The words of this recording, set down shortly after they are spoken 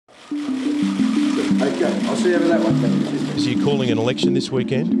Okay, I'll see you over that one. Is he calling an election this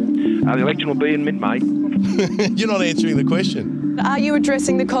weekend? The election will be in mid-May. You're not answering the question. Are you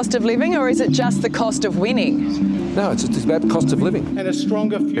addressing the cost of living, or is it just the cost of winning? No, it's about cost of living. And a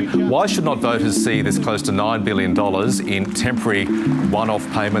stronger future. Why should not voters see this close to $9 billion in temporary one-off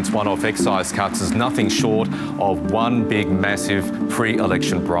payments, one-off excise cuts as nothing short of one big, massive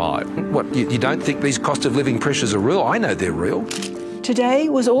pre-election bribe? What, you don't think these cost of living pressures are real? I know they're real. Today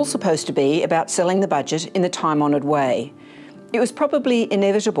was all supposed to be about selling the budget in the time-honoured way. It was probably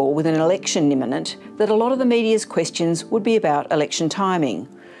inevitable with an election imminent that a lot of the media's questions would be about election timing.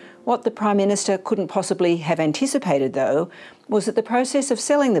 What the Prime Minister couldn't possibly have anticipated, though, was that the process of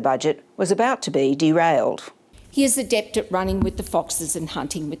selling the budget was about to be derailed. He is adept at running with the foxes and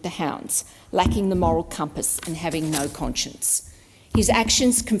hunting with the hounds, lacking the moral compass and having no conscience. His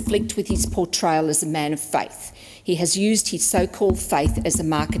actions conflict with his portrayal as a man of faith. He has used his so-called faith as a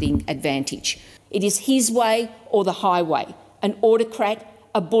marketing advantage. It is his way or the highway, an autocrat,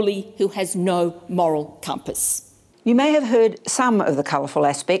 a bully who has no moral compass. You may have heard some of the colourful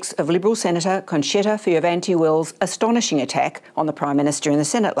aspects of Liberal Senator Concetta Fierravanti-Wells' astonishing attack on the Prime Minister in the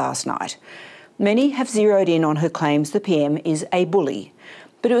Senate last night. Many have zeroed in on her claims the PM is a bully,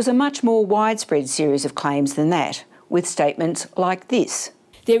 but it was a much more widespread series of claims than that, with statements like this.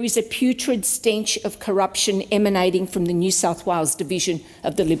 There is a putrid stench of corruption emanating from the New South Wales division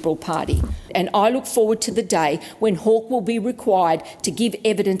of the Liberal Party, and I look forward to the day when Hawke will be required to give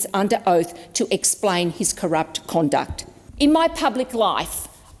evidence under oath to explain his corrupt conduct. In my public life,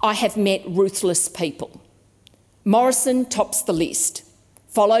 I have met ruthless people. Morrison tops the list,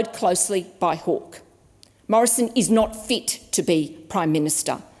 followed closely by Hawke. Morrison is not fit to be Prime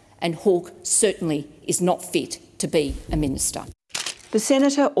Minister, and Hawke certainly is not fit to be a minister. The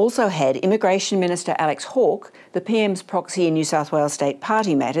Senator also had Immigration Minister Alex Hawke, the PM's proxy in New South Wales State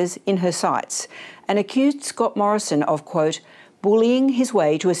Party matters, in her sights, and accused Scott Morrison of, quote, bullying his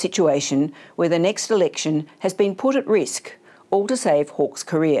way to a situation where the next election has been put at risk, all to save Hawke's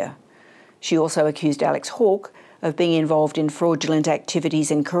career. She also accused Alex Hawke of being involved in fraudulent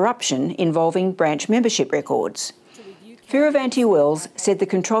activities and corruption involving branch membership records. Fierravanti-Wells said the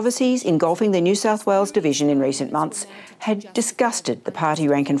controversies engulfing the New South Wales division in recent months had disgusted the party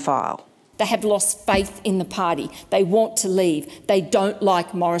rank and file. They have lost faith in the party. They want to leave. They don't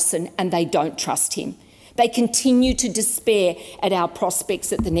like Morrison and they don't trust him. They continue to despair at our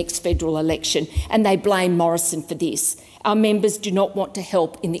prospects at the next federal election, and they blame Morrison for this. Our members do not want to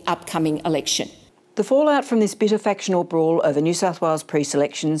help in the upcoming election. The fallout from this bitter factional brawl over New South Wales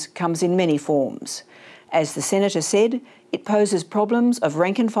pre-selections comes in many forms. As the Senator said, it poses problems of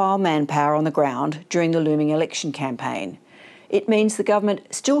rank-and-file manpower on the ground during the looming election campaign. It means the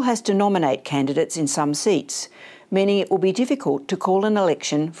government still has to nominate candidates in some seats, meaning it will be difficult to call an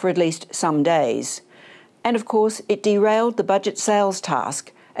election for at least some days. And of course, it derailed the budget sales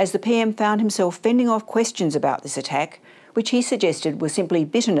task as the PM found himself fending off questions about this attack, which he suggested was simply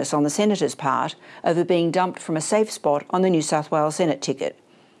bitterness on the Senator's part over being dumped from a safe spot on the New South Wales Senate ticket.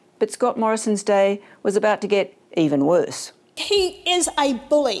 But Scott Morrison's day was about to get even worse. He is a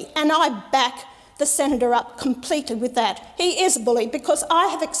bully, and I back the Senator up completely with that. He is a bully because I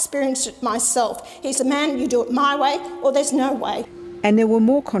have experienced it myself. He's a man, you do it my way or there's no way. And there were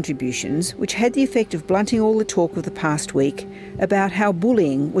more contributions which had the effect of blunting all the talk of the past week about how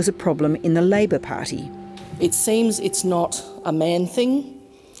bullying was a problem in the Labor Party. It seems it's not a man thing,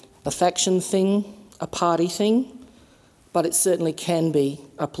 a faction thing, a party thing, but it certainly can be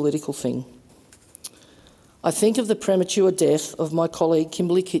a political thing. I think of the premature death of my colleague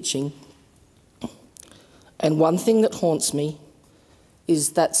Kimberley Kitching, and one thing that haunts me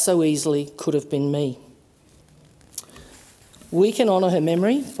is that so easily could have been me. We can honour her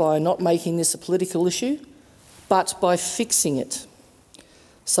memory by not making this a political issue, but by fixing it.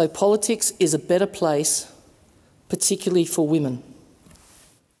 So politics is a better place, particularly for women.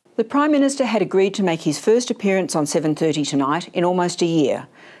 The Prime Minister had agreed to make his first appearance on 7:30 tonight in almost a year,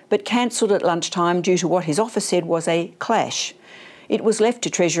 but cancelled at lunchtime due to what his office said was a clash. It was left to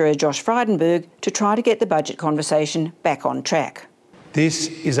Treasurer Josh Frydenberg to try to get the budget conversation back on track. This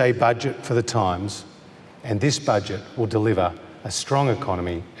is a budget for the times, and this budget will deliver a strong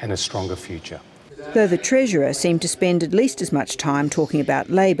economy and a stronger future. Though the Treasurer seemed to spend at least as much time talking about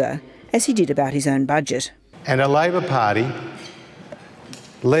Labor as he did about his own budget. And a Labor Party,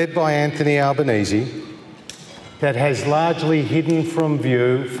 led by Anthony Albanese, that has largely hidden from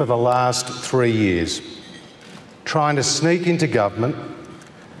view for the last 3 years, trying to sneak into government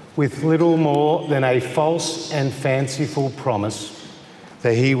with little more than a false and fanciful promise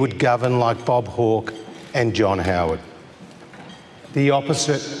that he would govern like Bob Hawke and John Howard. the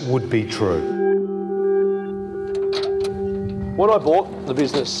opposite would be true. When I bought the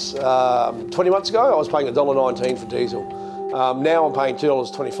business 20 months ago, I was paying $1.19 for diesel. Now I'm paying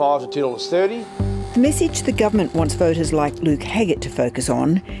 $2.25 to $2.30. The message the government wants voters like Luke Haggett to focus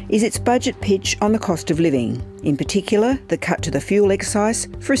on is its budget pitch on the cost of living, in particular the cut to the fuel excise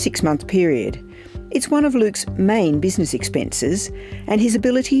for a 6-month period. It's one of Luke's main business expenses, and his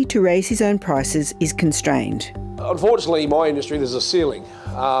ability to raise his own prices is constrained. Unfortunately, in my industry, there's a ceiling.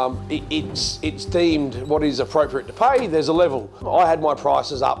 It's deemed what is appropriate to pay. There's a level. I had my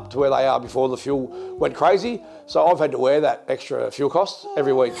prices up to where they are before the fuel went crazy, so I've had to wear that extra fuel cost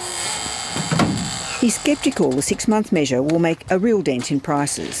every week. He's sceptical the 6-month measure will make a real dent in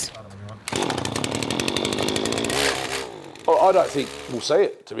prices. I don't think we'll see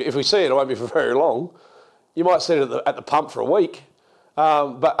it. If we see it, it won't be for very long. You might see it at the pump for a week.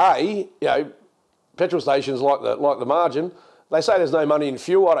 But A, petrol stations like the margin, they say there's no money in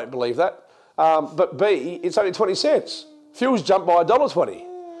fuel. I don't believe that. But B, it's only 20 cents. Fuel's jumped by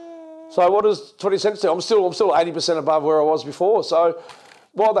 $1.20. So what does 20 cents do? I'm still 80% above where I was before. So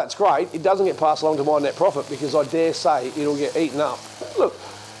while that's great, it doesn't get passed along to my net profit because I dare say it'll get eaten up. Look,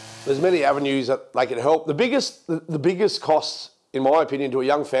 there's many avenues that they can help. The biggest cost, in my opinion, to a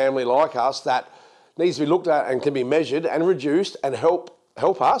young family like us that needs to be looked at and can be measured and reduced and help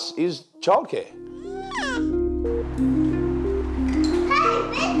us is childcare.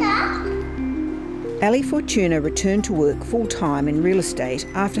 Ali Fortuna returned to work full-time in real estate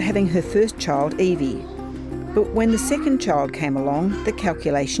after having her first child, Evie. But when the second child came along, the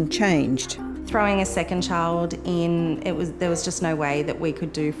calculation changed. Throwing a second child in, there was just no way that we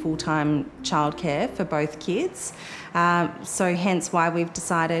could do full-time childcare for both kids. So hence why we've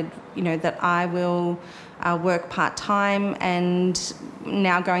decided, that I will work part-time, and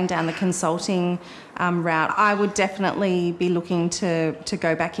now going down the consulting route, I would definitely be looking to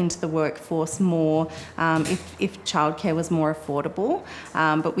go back into the workforce more if childcare was more affordable.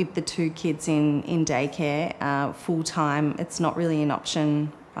 But with the 2 kids in daycare full-time, it's not really an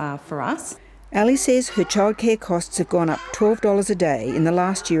option for us. Ali says her childcare costs have gone up $12 a day in the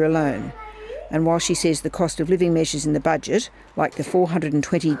last year alone. And while she says the cost of living measures in the budget, like the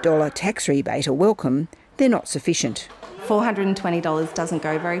 $420 tax rebate, are welcome, they're not sufficient. $420 doesn't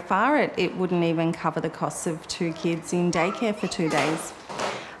go very far. It wouldn't even cover the costs of 2 kids in daycare for 2 days.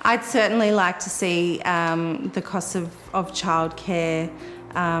 I'd certainly like to see the costs of childcare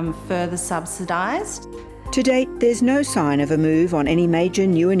further subsidised. To date, there's no sign of a move on any major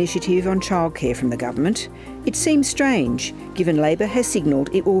new initiative on childcare from the government. It seems strange, given Labor has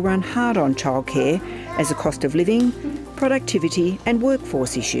signalled it will run hard on childcare as a cost of living, productivity and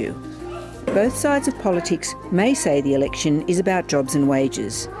workforce issue. Both sides of politics may say the election is about jobs and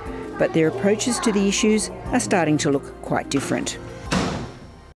wages, but their approaches to the issues are starting to look quite different.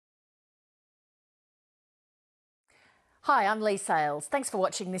 Hi, I'm Lee Sales. Thanks for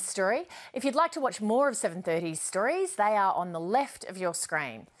watching this story. If you'd like to watch more of 730's stories, they are on the left of your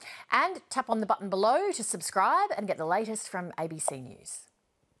screen. And tap on the button below to subscribe and get the latest from ABC News.